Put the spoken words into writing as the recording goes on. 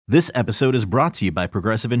This episode is brought to you by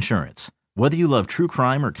Progressive Insurance. Whether you love true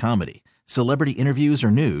crime or comedy, celebrity interviews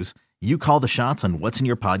or news, you call the shots on what's in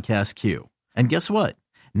your podcast queue. And guess what?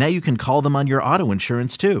 Now you can call them on your auto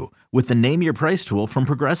insurance too with the Name Your Price tool from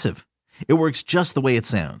Progressive. It works just the way it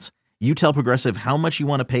sounds. You tell Progressive how much you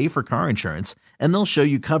want to pay for car insurance, and they'll show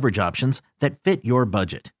you coverage options that fit your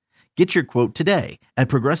budget. Get your quote today at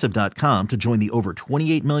Progressive.com to join the over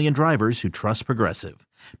 28 million drivers who trust Progressive.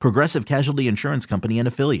 Progressive Casualty Insurance Company and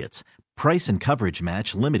Affiliates. Price and coverage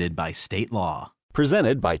match limited by state law.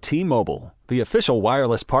 Presented by T-Mobile, the official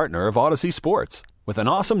wireless partner of Odyssey Sports. With an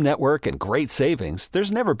awesome network and great savings,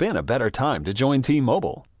 there's never been a better time to join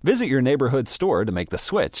T-Mobile. Visit your neighborhood store to make the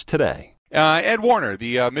switch today. Ed Warner,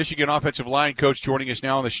 the Michigan offensive line coach, joining us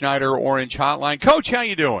now on the Schneider Orange Hotline. Coach, how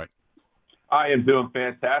you doing? I am doing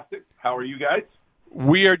fantastic. How are you guys?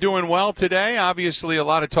 We are doing well today. Obviously, a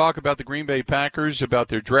lot of talk about the Green Bay Packers, about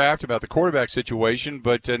their draft, about the quarterback situation,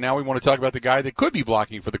 but now we want to talk about the guy that could be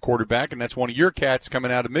blocking for the quarterback, and that's one of your cats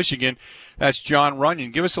coming out of Michigan. That's Jon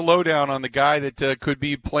Runyan. Give us a lowdown on the guy that could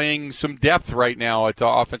be playing some depth right now at the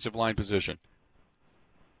offensive line position.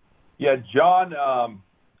 Yeah, Jon,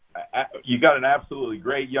 you got an absolutely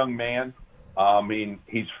great young man. I mean,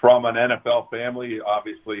 he's from an NFL family.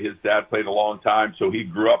 Obviously, his dad played a long time, so he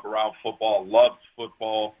grew up around football, loves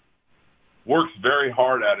football, works very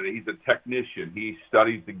hard at it. He's a technician. He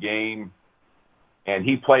studies the game, and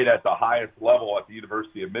he played at the highest level at the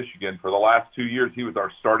University of Michigan. For the last 2 years, he was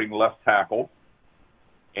our starting left tackle,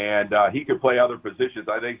 and he could play other positions.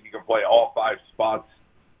 I think he can play all five spots,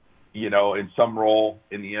 you know, in some role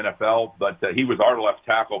in the NFL, but he was our left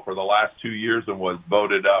tackle for the last 2 years and was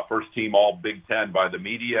voted first team all Big Ten by the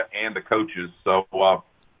media and the coaches. So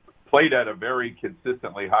played at a very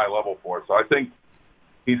consistently high level for us. So I think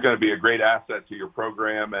he's going to be a great asset to your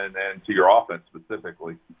program and to your offense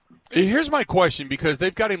specifically. Here's my question, because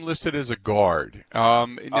they've got him listed as a guard.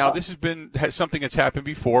 Now, this has been something that's happened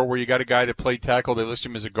before where you got a guy that played tackle, they list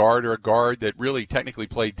him as a guard, or a guard that really technically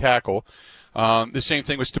played tackle. The same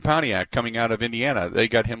thing with Stepaniak coming out of Indiana. They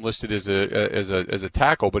got him listed as a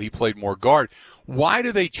tackle, but he played more guard. Why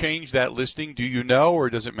do they change that listing? Do you know, or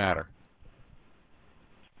does it matter?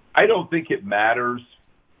 I don't think it matters.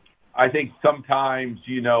 I think sometimes,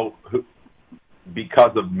 you know,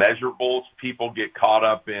 because of measurables, people get caught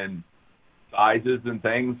up in sizes and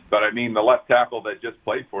things. But, I mean, the left tackle that just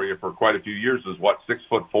played for you for quite a few years was,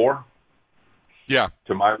 6'4"? Yeah.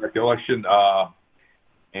 To my recollection.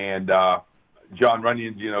 Jon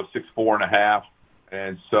Runyan's, 6'4.5",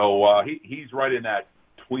 and so he's right in that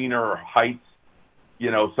tweener height. You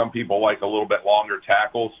know, some people like a little bit longer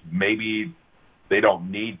tackles. Maybe they don't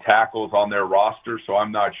need tackles on their roster, so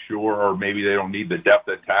I'm not sure, or maybe they don't need the depth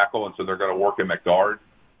at tackle, and so they're going to work him at guard.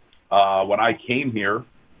 When I came here,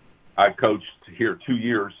 I coached here 2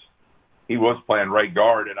 years. He was playing right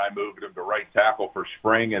guard, and I moved him to right tackle for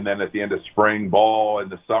spring, and then at the end of spring ball in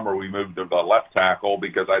the summer, we moved him to left tackle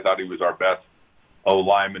because I thought he was our best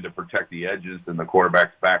O-lineman to protect the edges and the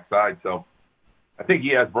quarterback's backside. So I think he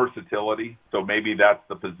has versatility, so maybe that's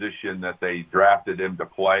the position that they drafted him to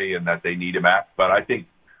play and that they need him at. But I think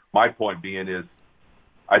my point being is,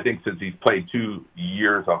 I think since he's played 2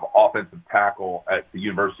 years of offensive tackle at the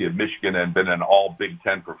University of Michigan and been an all Big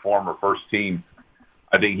Ten performer, first team,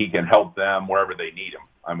 I think he can help them wherever they need him.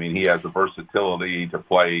 I mean, he has the versatility to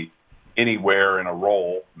play anywhere in a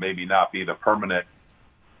role, maybe not be the permanent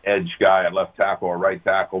edge guy at left tackle or right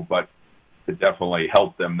tackle, but to definitely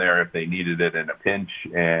help them there if they needed it in a pinch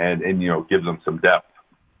and gives them some depth.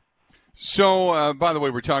 So, by the way,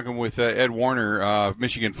 we're talking with Ed Warner,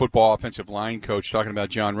 Michigan football offensive line coach, talking about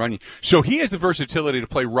Jon Runyan. So he has the versatility to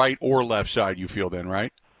play right or left side, you feel then,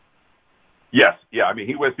 right? Yes. Yeah. I mean,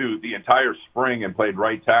 he went through the entire spring and played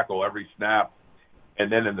right tackle every snap.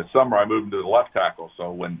 And then in the summer, I moved him to the left tackle.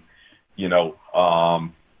 So when,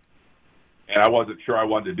 and I wasn't sure I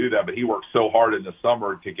wanted to do that, but he worked so hard in the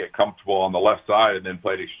summer to get comfortable on the left side and then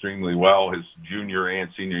played extremely well his junior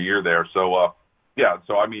and senior year there. So,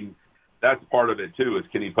 so, I mean, that's part of it, too, is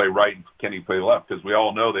can he play right and can he play left? Because we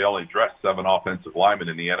all know they only dress 7 offensive linemen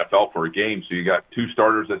in the NFL for a game. So you got 2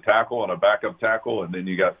 starters at tackle and a backup tackle, and then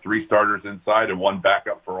you got 3 starters inside and 1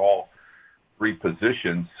 backup for all 3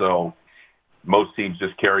 positions. So most teams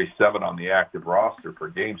just carry 7 on the active roster per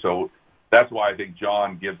game. So that's why I think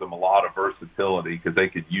Jon gives them a lot of versatility, because they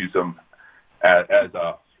could use him as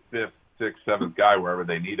a 5th, 6th, 7th guy wherever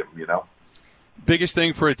they need him, Biggest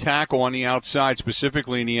thing for a tackle on the outside,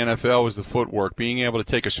 specifically in the NFL, is the footwork. Being able to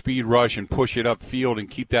take a speed rush and push it upfield and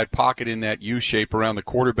keep that pocket in that U shape around the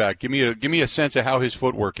quarterback. Give me a sense of how his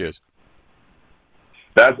footwork is.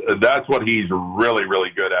 That's what he's really,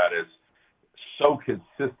 really good at, is so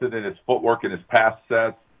consistent in his footwork and his pass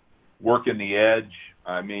sets, working the edge.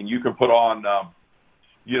 I mean, you can put on,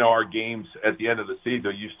 our games at the end of the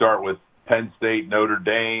season. You start with Penn State, Notre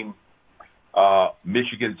Dame,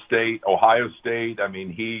 Michigan State, Ohio State. I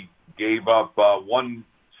mean, he gave up one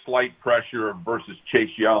slight pressure versus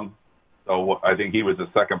Chase Young. So I think he was the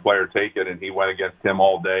second player taken, and he went against him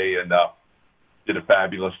all day and did a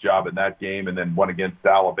fabulous job in that game, and then went against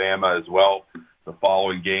Alabama as well the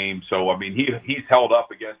following game. So, I mean, he's held up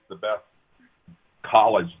against the best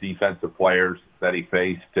college defensive players that he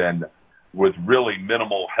faced, and with really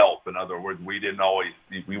minimal help. In other words, we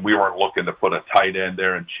weren't looking to put a tight end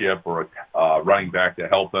there and Chip or a running back to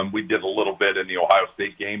help him. We did a little bit in the Ohio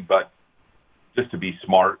State game, but just to be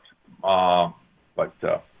smart. But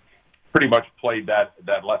pretty much played that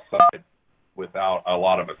left side without a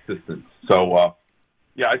lot of assistance. So,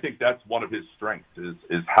 I think that's one of his strengths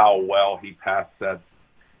is how well he pass sets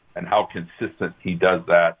and how consistent he does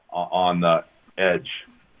that on the edge.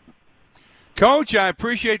 Coach, I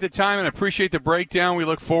appreciate the time and appreciate the breakdown. We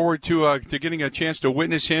look forward to getting a chance to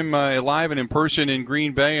witness him live and in person in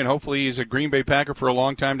Green Bay, and hopefully he's a Green Bay Packer for a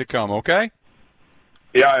long time to come, okay?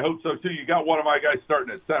 Yeah, I hope so, too. You got one of my guys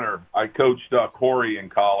starting at center. I coached Corey in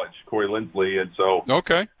college, Corey Lindsley, and so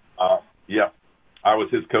okay. I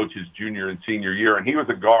was his coach his junior and senior year, and he was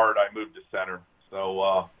a guard. I moved to center.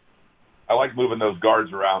 So I like moving those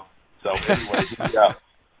guards around. So anyway,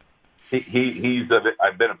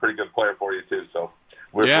 I've been a pretty good player for you too. So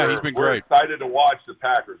he's been great. We're excited to watch the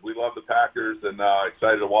Packers. We love the Packers, and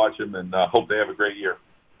excited to watch them, and hope they have a great year.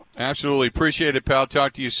 Absolutely. Appreciate it, pal.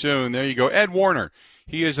 Talk to you soon. There you go. Ed Warner.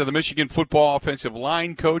 He is the Michigan football offensive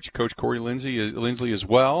line coach. Coach Corey Lindsley as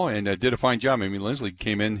well, and did a fine job. I mean, Lindsley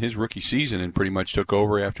came in his rookie season and pretty much took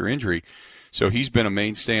over after injury. So he's been a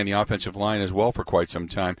mainstay on the offensive line as well for quite some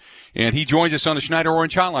time. And he joins us on the Schneider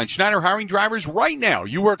Orange Hotline. Schneider hiring drivers right now.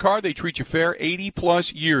 You work hard, they treat you fair.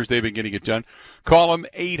 80-plus years they've been getting it done. Call them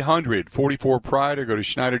 800-44-PRIDE or go to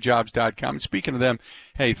SchneiderJobs.com. And speaking of them,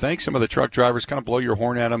 hey, thanks some of the truck drivers. Kind of blow your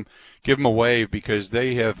horn at them. Give them a wave because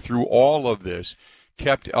they have, through all of this,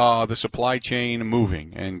 kept the supply chain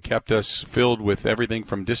moving and kept us filled with everything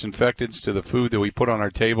from disinfectants to the food that we put on our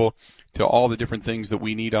table to all the different things that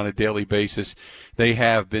we need on a daily basis. They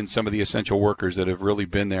have been some of the essential workers that have really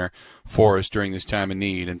been there for us during this time of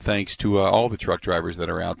need. And thanks to all the truck drivers that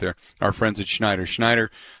are out there, our friends at Schneider. Schneider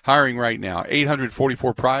hiring right now,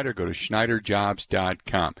 800-44-PRIDE or go to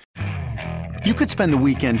SchneiderJobs.com. You could spend the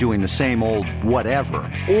weekend doing the same old whatever,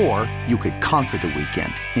 or you could conquer the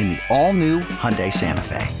weekend in the all-new Hyundai Santa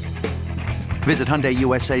Fe. Visit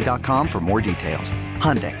HyundaiUSA.com for more details.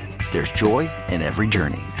 Hyundai, there's joy in every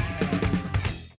journey.